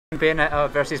Bayonetta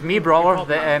versus me, Brawler.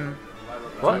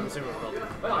 What?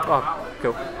 Oh,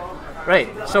 cool. Right,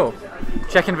 so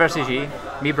Chicken versus Yi,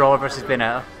 me, Brawler versus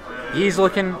Bayonetta. Yi's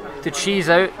looking to cheese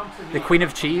out the Queen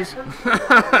of Cheese.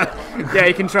 Yeah,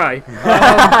 you can try.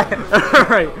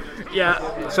 Right.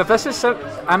 Yeah. So if this is,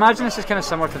 I imagine this is kind of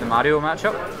similar to the Mario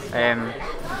matchup,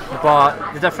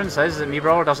 but the difference is that me,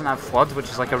 Brawler doesn't have Flood, which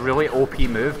is like a really OP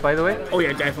move, by the way. Oh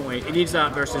yeah, definitely. He needs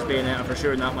that versus Bayonetta for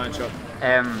sure in that matchup.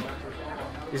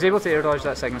 He's able to air dodge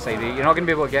that second side. You're not going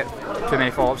to be able to get too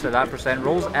many follow-ups at that percent.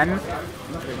 Rolls in. Going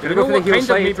to go for the heel kind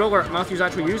side. of me Brawler Matthew's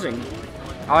actually using?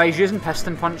 Oh, he's using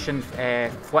Piston Punch and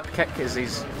Flip Kick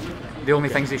is the only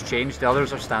things he's changed. The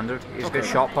others are standard. He's got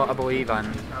Shot Put, I believe,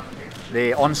 and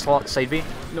the Onslaught side B.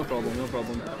 No problem, no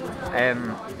problem.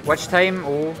 Which time?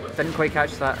 Oh, didn't quite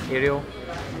catch that aerial.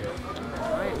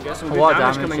 Right, we got some a good lot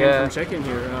damage of damage, coming in from Chicken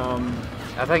here.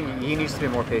 I think he needs to be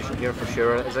more patient here for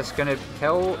sure. Is this going to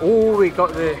kill? Oh, we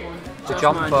got the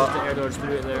jump, but the air dodge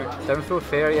through it there. Down throw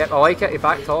fair, yep, I like it, he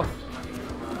backed off.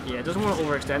 Yeah, it doesn't want to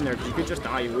overextend there because you could just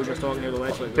die, you lose your stock near the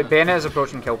ledge like But Bayonetta is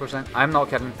approaching kill percent. I'm not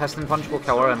kidding. Piston Punch will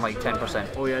kill her in like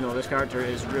 10%. Oh yeah, no, this character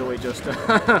is really just...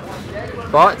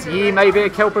 But he might be a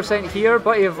kill percent here,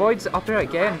 but he avoids it up there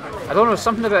again. I don't know,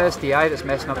 something about his DI that's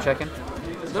messing up Chicken.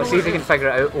 Let's see if he can figure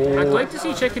it out. Oh. I'd like to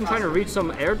see Chicken trying to read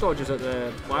some air dodges at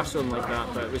the blast zone like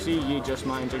that, but we see Yi just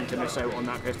managing to miss out on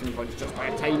that Piston Punch just by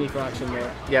a tiny fraction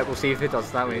there. Yeah, we'll see if he does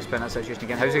that when he's put in that situation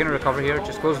again. How's he going to recover here?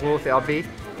 Just goes low with the up B.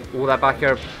 Oh, that back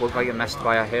air looked like it missed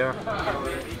by a hair.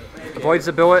 Avoids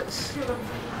the bullets.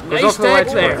 Nice tech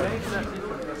there.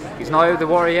 He's not out of the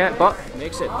water yet, but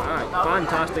makes it back.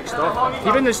 Fantastic stuff.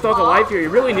 Keeping the stock alive here, he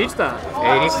really needs that.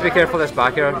 Yeah, he needs to be careful of this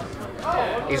back air.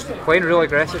 He's playing real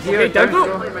aggressive here. Okay, down throw.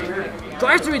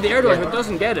 Tries to read the air dodge, but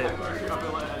doesn't get it.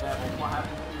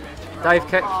 Dive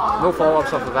kick, no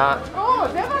follow-ups off of that.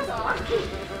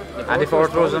 And he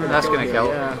forward throws him, that's going to kill.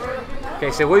 Yeah.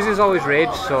 Okay, so he loses all his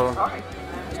rage, so...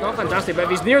 It's not fantastic, but if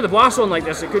he's near the blast zone like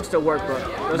this, it could still work, but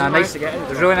doesn't manage to get in.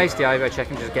 There's really nice DI by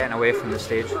Chicken just getting away from the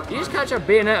stage. You just catch a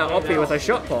Bayonetta up here with a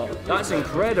shot pop. That's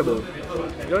incredible.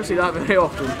 You don't see that very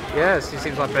often. Yes, he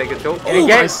seems like a pretty good joke. Oh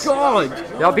my god!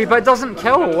 The up B, but it doesn't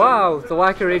kill. Wow, the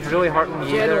lack of rage really hurting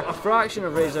you Yeah, there. no, a fraction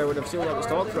of rage there would have sealed out the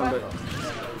stock from it.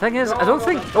 Thing is, I don't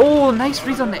think... Oh, nice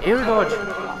read on the air dodge.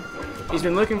 He's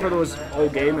been looking for those all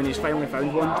game and he's finally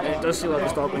found one. And it does seal out the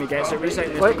stock when he gets it.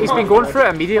 Well, he's been going for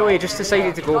it immediately, just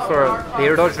decided to go for the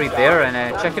air dodge read there,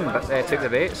 and Chicken took the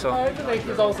bait, so...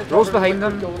 Rolls behind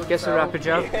him, gets a rapid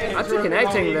jab. Actually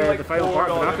connecting the final part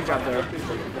of the rapid jab there.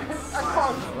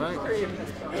 Right.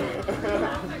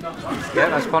 Yeah,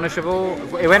 that's punishable.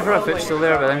 He went for a footstool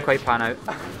there, but didn't quite pan out.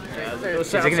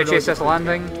 Is he going to chase this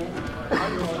landing?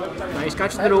 Nice,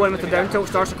 catches the roll in with the down tilt,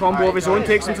 starts a combo of his own,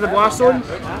 takes him to the blast zone.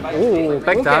 Oh,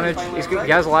 big damage.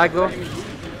 He has lag though.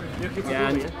 Yeah,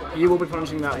 and he will be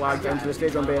punishing that lag into the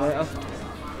stage on Bayonetta.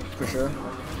 For sure.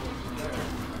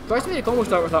 Tries to make a combo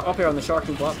start with that up air on the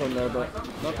sharking platform there, but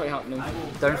not quite happening.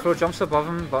 Down throw jumps above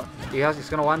him, but he's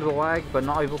going to land with a lag, but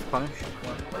not able to punish.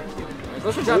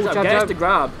 Goes for jab jab, gets the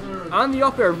grab. And the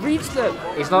up air reached it.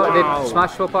 He's not the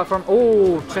smash throw platform.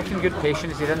 Oh, Chicken good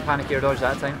patience. He didn't panic air dodge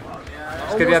that time.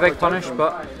 This could be a big punish,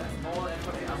 but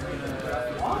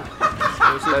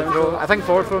I think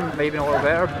forward throw maybe a little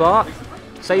better, but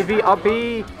side B, up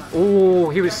B. Oh,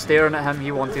 he was staring at him.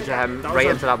 He wanted him right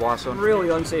into that blast zone. Really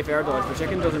unsafe air dodge. The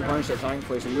Chicken doesn't punish it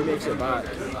thankfully, so he makes it back.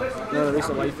 No, at least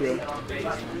a life here.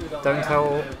 Down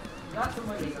tilt.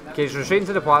 Okay, he's straight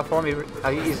into the platform.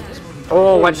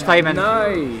 Oh, which timing?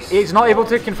 Nice. He's not able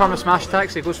to confirm a smash attack,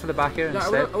 so he goes for the back air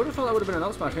instead. I would have thought that would have been an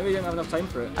up smash. Maybe he didn't have enough time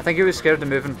for it. I think he was scared the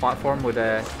moving platform would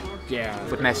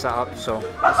mess that up, so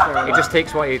he just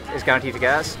takes what he is guaranteed to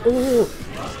get. Oh,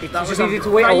 he just needed to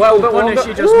wait a little bit longer.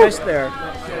 He just missed there.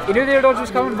 He knew the air dodge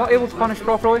was coming, not able to punish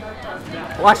properly.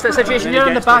 Watch that situation here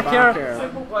in the back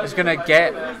air. He's going to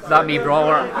get that me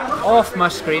Brawler off my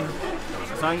screen.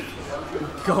 Thank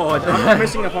God, after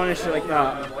missing a punish like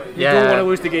that, you don't want to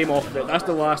lose the game off of it. That's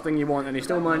the last thing you want, and he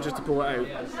still manages to pull it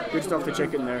out. Good stuff to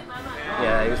Chicken there.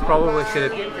 Yeah, he was probably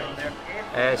should have.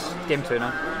 It's game 2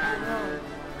 now.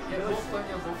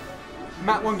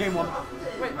 Matt won game 1.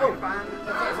 Wait, oh,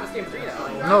 it's game 3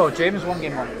 now. No, James won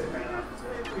game 1.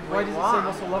 Why does it say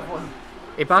Muscle Love one?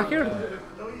 He back-aired him.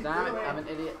 Damn it, I'm an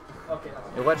idiot. Okay.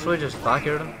 He literally just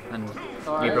back-aired him, and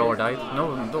me Brawler died.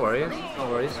 No, don't worry. No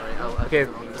worries. Okay,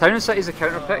 Town and City's a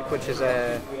counter pick, which is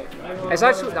it's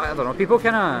actually, I don't know, people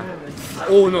kind of...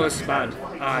 Oh no, this is bad.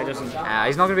 He doesn't...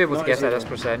 he's not going to be able to get at this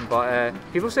percent, but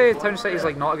people say Town and City's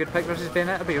like not a good pick versus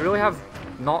Bayonetta, but you really have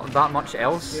not that much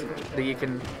else that you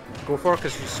can go for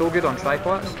because she's so good on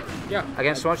tripods. Yeah.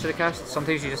 Against so much of the cast,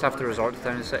 sometimes you just have to resort to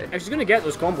Town and City. If she's going to get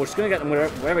those combos, she's going to get them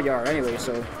wherever you are anyway,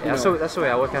 so... Yeah, that's the way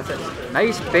I look at it.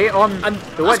 Nice bait on And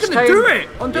the that's witch going to time. do it!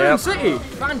 On Down Yep. City!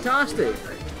 Fantastic!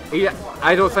 Yeah,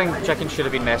 I don't think Chicken should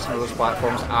have been messing with those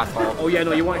platforms at all. Oh yeah,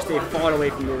 no, you want to stay far away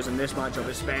from those in this matchup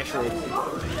especially.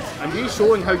 And he's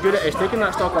showing how good it is, taking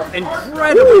that stock off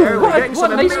incredibly early, getting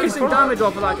some nice amazing confirm. damage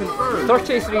off of that confirm.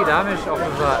 33 damage off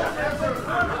of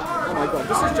that. Oh my god,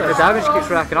 this is The just... damage keeps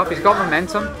racking up. He's got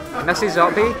momentum. He misses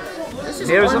up B. This is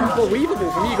Nares him.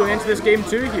 unbelievable for me going into this game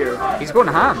 2 here. He's going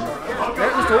ham.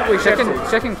 That was totally shifted.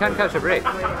 Chicken can't catch a break.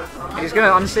 He's going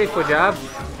to unsafely jab.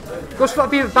 Goes for a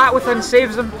B, back within,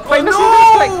 saves him. Wait,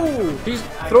 no! He's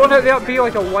throwing out the up B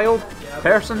like a wild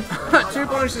person. 2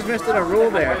 punishes missed in a row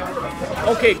there.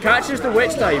 Okay, catches the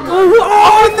witch time.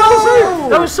 Oh no!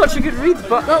 That was such a good read,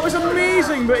 but That was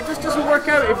amazing, but it just doesn't work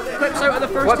out. It flips out of the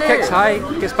first what hit. kicks high,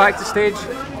 gets back to stage.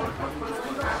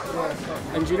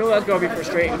 And you know that's got to be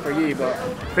frustrating for you, but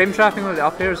Frame trapping with the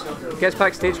up airs, gets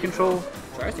back stage control.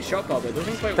 tries to shot pop, but it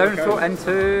doesn't quite Down work throw out.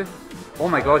 into. Oh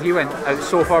my god, he went out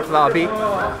so far for that B.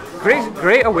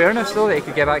 Great awareness though that he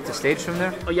could get back to stage from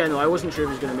there. Oh yeah, no, I wasn't sure if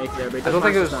he was going to make it there, but I don't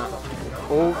think it was. That.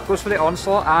 Oh, goes for the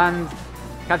onslaught and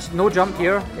catch no jump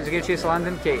here. He's going to chase the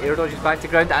landing. Okay, air dodges back to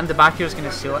ground and the back air is going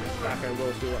to seal it. Okay,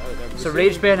 we'll see what out there. So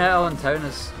Rage Bayonetta on town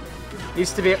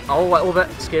needs to be a little bit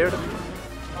scared.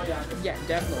 Yeah,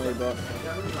 definitely, but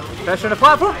Pressure on the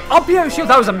platform. Up B out shield.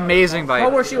 That was amazing by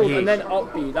power shield Yi. and then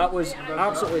up B. That was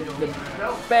absolutely the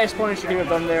best punish you could have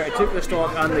done there. It took the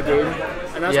stock and the game,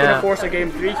 and that's going Yeah. to force a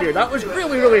game 3 here. That was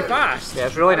really fast. Yeah,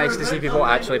 it's really nice to see people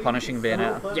actually punishing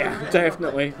Bayonetta. Yeah,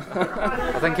 definitely.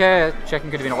 I think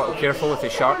Chicken could have been a little careful with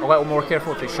his shark, a little more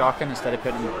careful with his sharking instead of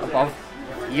putting him above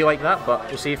E like that. But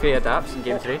we'll see if he adapts in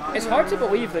game 3. It's hard to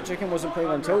believe that Chicken wasn't playing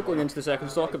on tilt going into the second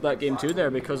stock of that game 2 there,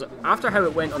 because after how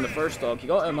it went on the first stock, you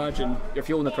got to imagine you're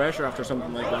feeling the pressure after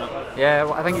something like that. Yeah,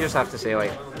 well, I think you just have to say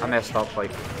like I messed up,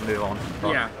 like move on.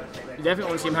 But Yeah, you definitely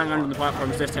want to see him hang around on the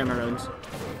platforms this time around.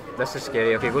 this is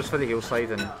scary. Okay, goes for the heel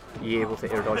slide and E able to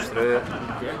air dodge through it.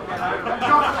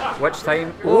 Yeah. Which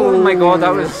time? Oh my god,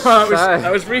 that was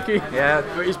that was freaky. yeah.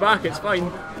 But he's back, it's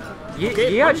fine.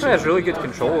 He actually has really good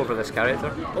control over this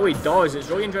character. Oh, he does. It's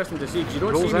really interesting to see because you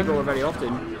don't Rolls see in. Brawler very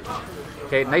often.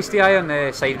 Okay, nice DI on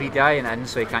the side B DI and in,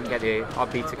 so he can't get the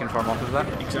up B to confirm off of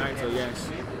that. Exactly, yes.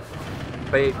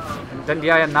 But he didn't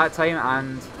DI in that time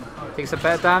and takes a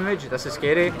bit of damage. This is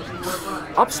scary.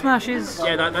 Up smashes.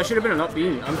 Yeah, that should have been an up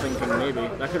B, I'm thinking maybe.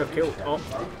 That could have killed. Oh,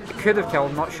 It could have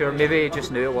killed, not sure. Maybe he just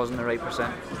knew it wasn't the right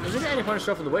percent. doesn't get any punish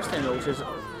off of the witch time though, which is...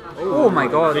 Oh my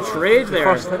god. The trade there.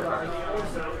 First hit.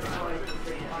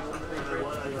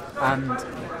 And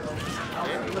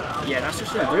Yeah, that's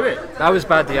just going to do it. that was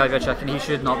bad DI by Chicken. He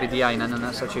should not be DIing in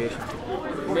that situation.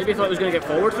 Maybe he thought he was going to get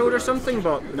forward thrown or something,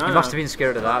 but nah. He must have been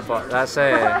scared of that, but that's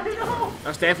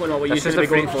That's definitely not what you that's should just be a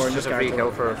free, going for in this just a free character.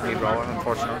 kill for a free brawler,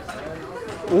 unfortunately.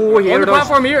 Oh, he On air the dodged.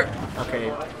 platform here!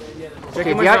 Okay. Okay,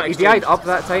 Chicken wins that he exchange. DI'd up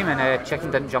that time and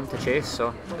Chicken didn't jump to chase,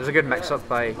 so it was a good mix-up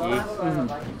by Yi.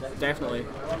 Definitely.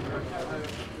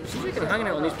 Seems like he's hanging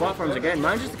out on these platforms again.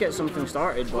 Manages to get something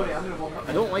started, but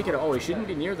I don't like it at all. He shouldn't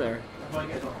be near there.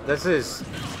 This is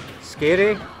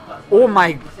scary. Oh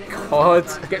my god.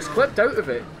 Gets clipped out of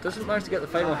it. Doesn't manage to get the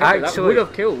final hit. That Actually- would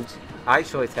have killed.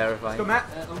 Actually terrifying. Matt.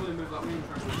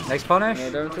 Nice punish. Yeah,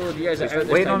 down throw. You guys are out this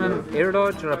Waiting time, on though. an air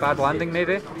dodge or a bad landing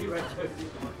maybe.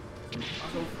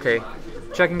 Okay.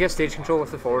 Chicken gets stage control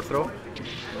with the forward throw.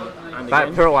 And That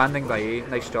again. poor landing by E.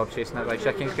 Nice job chasing it by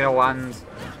Chicken. He's going to land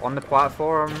on the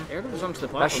platform. Air goes onto the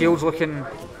platform. That shield's looking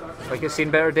like it's seen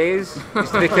better days.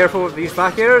 Needs to be careful with these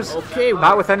back airs. Okay.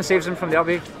 That within saves him from the up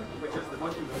B.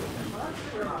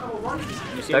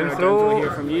 You see Down another throw.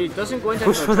 here from you. Doesn't go into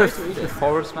Goes it. for the Tries to read it.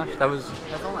 forward smash. That was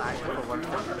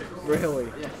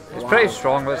Really? it's pretty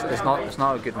strong, but it's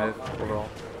not a good move overall.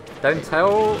 Down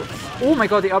tilt. Oh my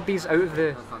god, the up B's out of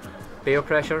the Bayo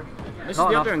pressure. This Not is the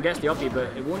enough. up there and gets the up B,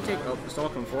 but it won't take up the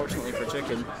stock unfortunately for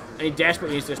Chicken. And he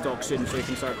desperately needs this stock soon so he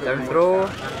can start Down putting throw.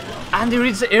 And he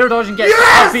reads the air dodge and gets the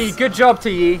up B. Good job to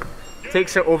Yi.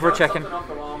 Takes it over Chicken.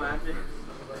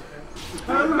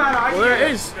 Well, there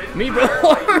it is. Me,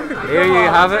 Brawler. There you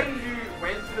have it.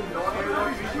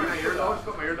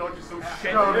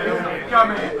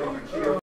 Come here.